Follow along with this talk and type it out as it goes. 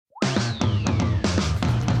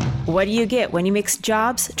What do you get when you mix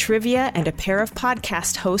jobs, trivia, and a pair of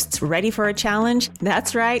podcast hosts ready for a challenge?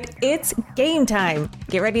 That's right, it's game time.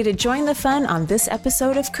 Get ready to join the fun on this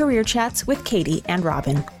episode of Career Chats with Katie and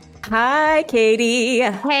Robin. Hi, Katie.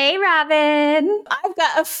 Hey, Robin. I've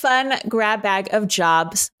got a fun grab bag of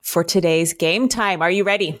jobs for today's game time. Are you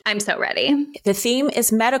ready? I'm so ready. The theme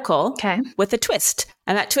is medical with a twist.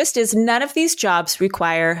 And that twist is none of these jobs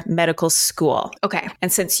require medical school. Okay.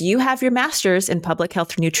 And since you have your master's in public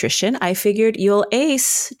health nutrition, I figured you'll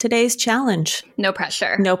ace today's challenge. No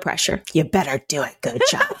pressure. No pressure. You better do it. Good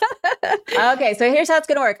job. Okay, so here's how it's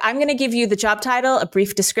going to work. I'm going to give you the job title, a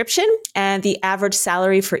brief description, and the average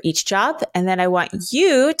salary for each job. And then I want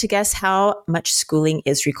you to guess how much schooling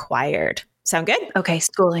is required. Sound good? Okay,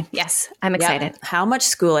 schooling. Yes, I'm excited. Yep. How much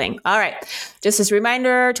schooling? All right. Just as a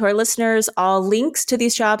reminder to our listeners, all links to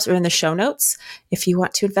these jobs are in the show notes if you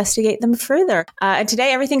want to investigate them further. And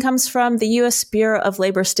today, everything comes from the U.S. Bureau of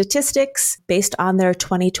Labor Statistics based on their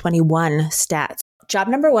 2021 stats. Job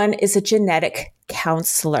number 1 is a genetic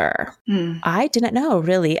counselor. I didn't know,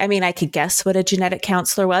 really. I mean, I could guess what a genetic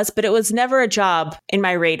counselor was, but it was never a job in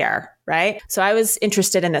my radar, right? So I was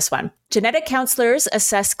interested in this one. Genetic counselors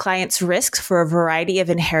assess clients' risks for a variety of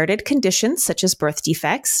inherited conditions, such as birth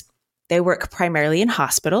defects. They work primarily in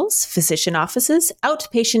hospitals, physician offices,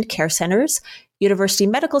 outpatient care centers, university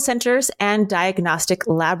medical centers, and diagnostic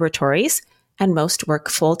laboratories, and most work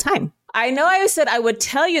full-time. I know I said I would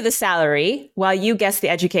tell you the salary while you guess the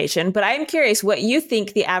education, but I am curious what you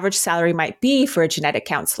think the average salary might be for a genetic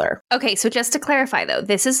counselor. Okay, so just to clarify though,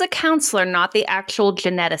 this is a counselor, not the actual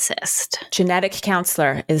geneticist. Genetic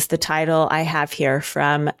counselor is the title I have here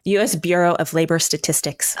from U.S. Bureau of Labor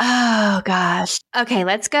Statistics. Oh gosh. Okay,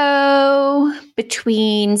 let's go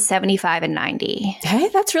between 75 and 90. Hey,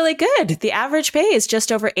 that's really good. The average pay is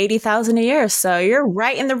just over $80,000 a year, so you're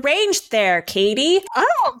right in the range there, Katie.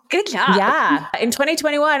 Oh, good job. Yeah. In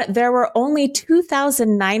 2021, there were only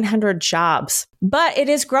 2,900 jobs, but it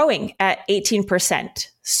is growing at 18%.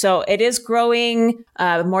 So it is growing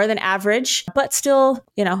more than average, but still,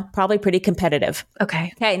 probably pretty competitive.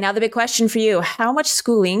 Okay. Okay. Now the big question for you, how much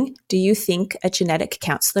schooling do you think a genetic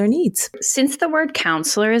counselor needs? Since the word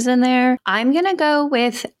counselor is in there, I'm going to go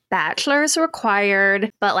with bachelor's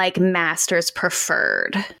required, but like master's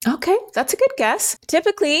preferred. Okay, that's a good guess.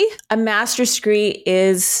 Typically, a master's degree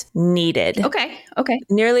is needed. Okay.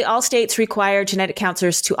 Nearly all states require genetic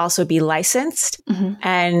counselors to also be licensed,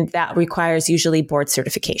 and that requires usually board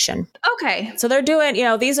certification. Okay. So they're doing,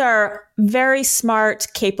 these are very smart,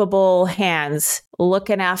 capable hands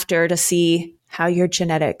looking after to see how your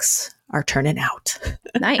genetics are turning out.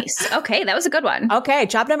 Nice. Okay, that was a good one. Okay,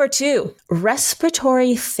 job number 2,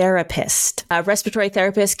 respiratory therapist. Respiratory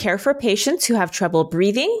therapists care for patients who have trouble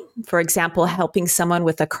breathing, for example, helping someone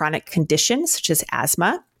with a chronic condition such as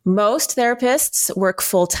asthma. Most therapists work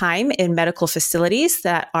full-time in medical facilities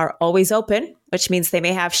that are always open, which means they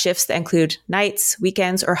may have shifts that include nights,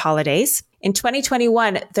 weekends, or holidays. In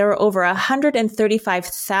 2021, there were over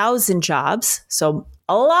 135,000 jobs, so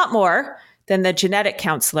a lot more than the genetic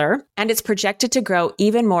counselor, and it's projected to grow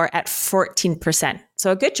even more at 14%.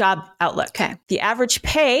 So a good job outlook. Okay. The average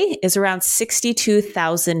pay is around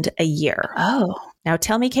 $62,000 a year. Oh. Now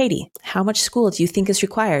tell me, Katie, how much school do you think is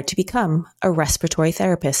required to become a respiratory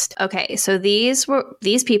therapist? Okay, so these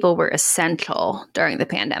people were essential during the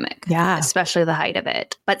pandemic. Yeah. Especially the height of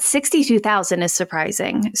it. But 62,000 is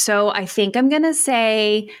surprising. So I think I'm going to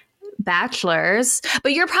say bachelor's,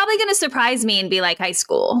 but you're probably going to surprise me and be like high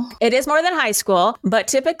school. It is more than high school, but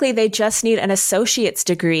typically they just need an associate's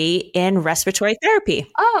degree in respiratory therapy.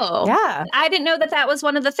 Oh, yeah. I didn't know that was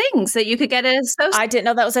one of the things that you could get an associate. I didn't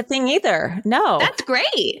know that was a thing either. No. That's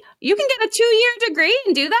great. You can get a 2-year degree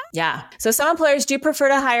and do that? Yeah. So some employers do prefer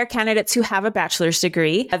to hire candidates who have a bachelor's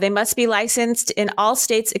degree. They must be licensed in all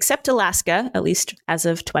states except Alaska, at least as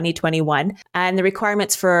of 2021. And the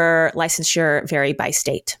requirements for licensure vary by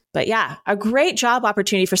state. But yeah, a great job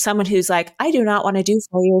opportunity for someone who's like, I do not want to do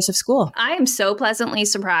 4 years of school. I am so pleasantly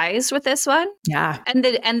surprised with this one. Yeah. And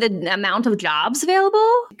the amount of jobs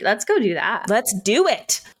available. Let's go do that. Let's do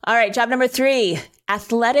it. All right. Job number 3,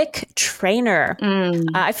 athletic trainer.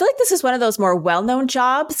 I feel like this is one of those more well-known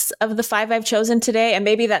jobs of the 5 I've chosen today. And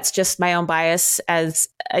maybe that's just my own bias. As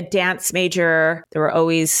a dance major, there were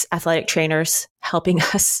always athletic trainers helping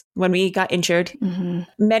us when we got injured.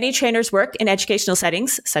 Many trainers work in educational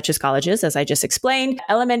settings, such as colleges, as I just explained,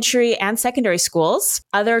 elementary and secondary schools.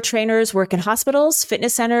 Other trainers work in hospitals,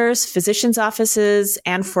 fitness centers, physicians' offices,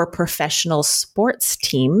 and for professional sports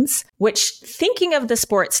teams, which, thinking of the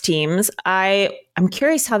sports teams, I'm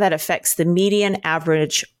curious how that affects the median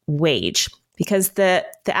average wage. because the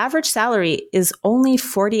average salary is only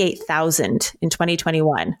 $48,000 in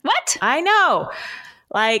 2021. What? I know.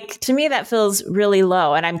 Like, to me, that feels really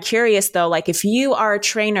low. And I'm curious, though, like if you are a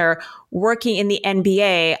trainer working in the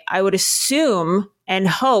NBA, I would assume and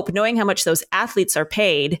hope, knowing how much those athletes are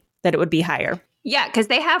paid, that it would be higher. Yeah, because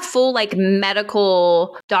they have full like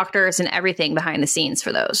medical doctors and everything behind the scenes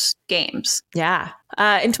for those games. Yeah.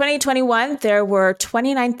 In 2021, there were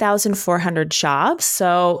 29,400 jobs.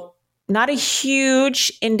 So not a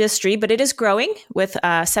huge industry, but it is growing with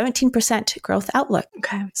a 17% growth outlook.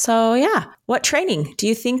 Okay. So yeah, what training do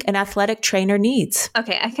you think an athletic trainer needs?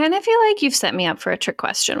 Okay, I kind of feel like you've set me up for a trick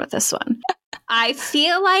question with this one. I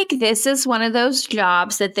feel like this is one of those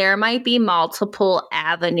jobs that there might be multiple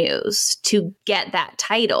avenues to get that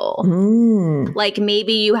title. Like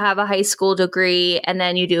maybe you have a high school degree and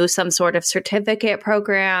then you do some sort of certificate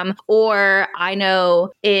program. Or I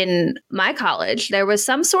know in my college, there was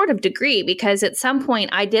some sort of degree because at some point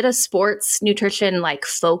I did a sports nutrition like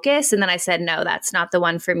focus. And then I said, no, that's not the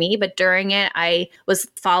one for me. But during it, I was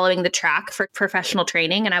following the track for professional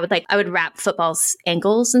training and I would wrap football's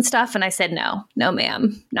ankles and stuff. And I said, no,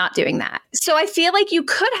 ma'am, not doing that. So I feel like you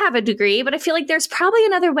could have a degree, but I feel like there's probably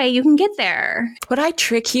another way you can get there. Would I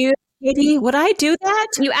trick you, Katie? Would I do that?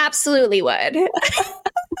 You absolutely would.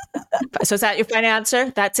 So is that your final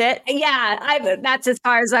answer? That's it? Yeah, that's as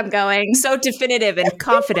far as I'm going. So definitive and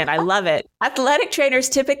confident. I love it. Athletic trainers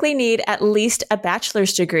typically need at least a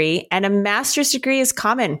bachelor's degree, and a master's degree is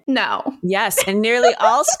common. No. Yes, and nearly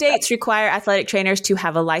all states require athletic trainers to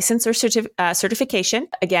have a license or certification.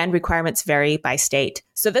 Again, requirements vary by state.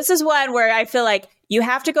 So this is one where I feel like you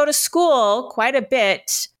have to go to school quite a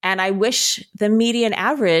bit, and I wish the median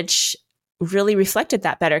average really reflected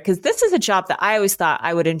that better, because this is a job that I always thought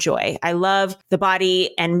I would enjoy. I love the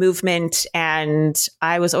body and movement, and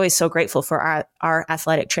I was always so grateful for our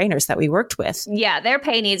athletic trainers that we worked with. Yeah, their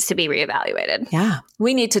pay needs to be reevaluated. Yeah,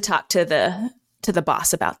 we need to talk to the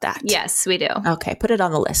boss about that. Yes, we do. Okay, put it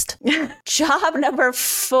on the list. Job number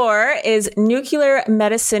 4 is nuclear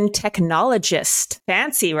medicine technologist.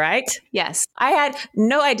 Fancy, right? Yes. I had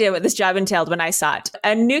no idea what this job entailed when I saw it.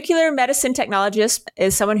 A nuclear medicine technologist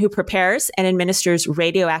is someone who prepares and administers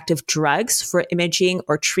radioactive drugs for imaging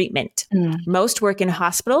or treatment. Most work in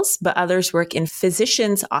hospitals, but others work in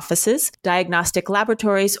physicians' offices, diagnostic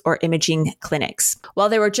laboratories, or imaging clinics. While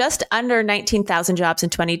there were just under 19,000 jobs in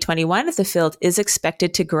 2021, the field is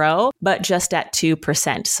expected to grow, but just at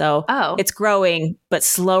 2%. So it's growing, but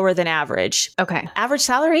slower than average. Okay. Average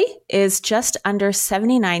salary is just under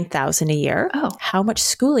 $79,000 a year. Oh. How much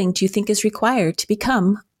schooling do you think is required to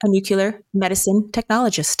become a nuclear medicine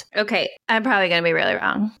technologist? Okay, I'm probably going to be really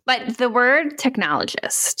wrong. But the word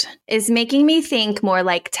technologist is making me think more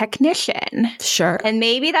like technician. Sure. And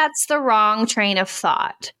maybe that's the wrong train of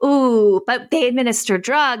thought. Ooh, but they administer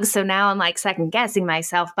drugs. So now I'm like second guessing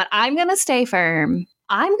myself, but I'm going to stay firm.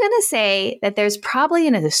 I'm going to say that there's probably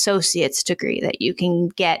an associate's degree that you can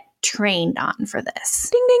get trained on for this.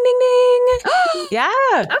 Ding, ding, ding, ding. Yeah.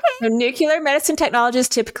 Okay. So nuclear medicine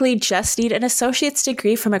technologists typically just need an associate's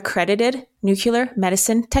degree from accredited nuclear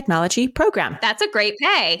medicine technology program. That's a great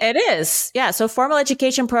pay. It is. Yeah. So formal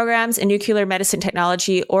education programs in nuclear medicine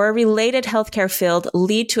technology or a related healthcare field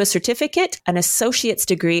lead to a certificate, an associate's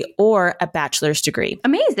degree, or a bachelor's degree.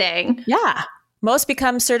 Amazing. Yeah. Most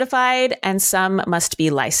become certified and some must be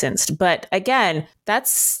licensed. But again,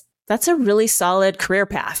 that's a really solid career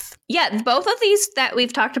path. Yeah, both of these that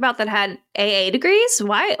we've talked about that had AA degrees,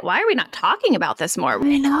 why are we not talking about this more?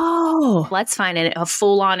 I know. Let's find a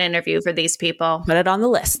full-on interview for these people. Put it on the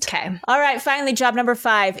list. Okay. All right, finally, job number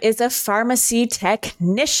 5 is a pharmacy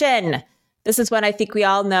technician. This is one I think we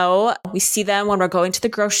all know. We see them when we're going to the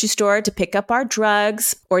grocery store to pick up our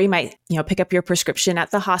drugs, or you might, pick up your prescription at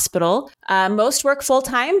the hospital. Most work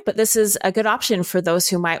full-time, but this is a good option for those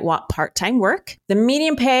who might want part-time work. The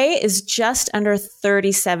median pay is just under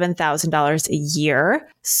 $37,000 a year.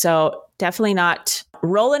 So definitely not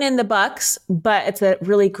rolling in the bucks, but it's a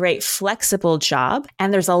really great flexible job.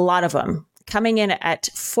 And there's a lot of them, coming in at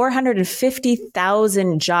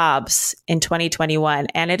 450,000 jobs in 2021,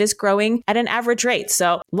 and it is growing at an average rate.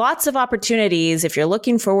 So lots of opportunities. If you're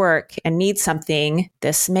looking for work and need something,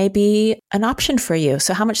 this may be an option for you.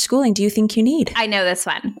 So how much schooling do you think you need? I know this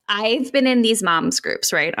one. I've been in these moms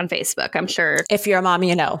groups, right, on Facebook, I'm sure. If you're a mom,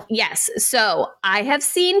 you know. Yes. So I have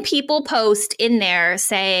seen people post in there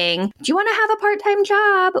saying, do you want to have a part-time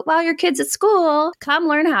job while your kid's at school? Come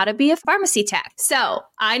learn how to be a pharmacy tech. So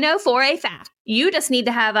I know for a fact, you just need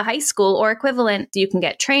to have a high school or equivalent so you can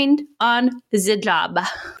get trained on the job.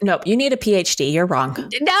 Nope, you need a PhD. You're wrong.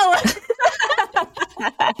 No.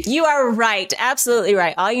 You are right. Absolutely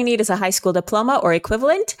right. All you need is a high school diploma or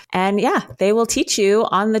equivalent. And yeah, they will teach you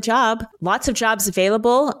on the job. Lots of jobs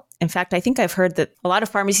available. In fact, I think I've heard that a lot of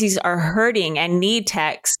pharmacies are hurting and need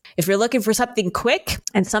techs. If you're looking for something quick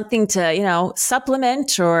and something to,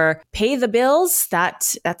 supplement or pay the bills,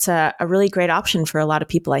 that's a really great option for a lot of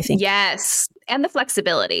people, I think. Yes. And the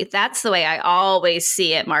flexibility. That's the way I always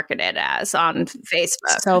see it marketed as on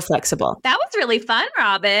Facebook. So flexible. That was really fun,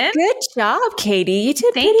 Robin. Good job, Katie. You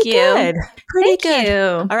did Thank you. good. Pretty Thank good.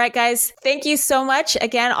 you. All right, guys. Thank you so much.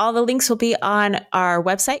 Again, all the links will be on our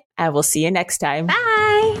website, and we'll see you next time.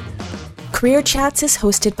 Bye. Career Chats is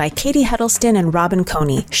hosted by Katie Huddleston and Robin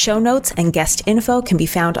Coney. Show notes and guest info can be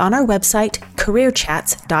found on our website,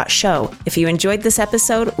 careerchats.show. If you enjoyed this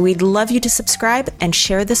episode, we'd love you to subscribe and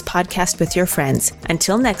share this podcast with your friends.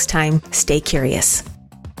 Until next time, stay curious.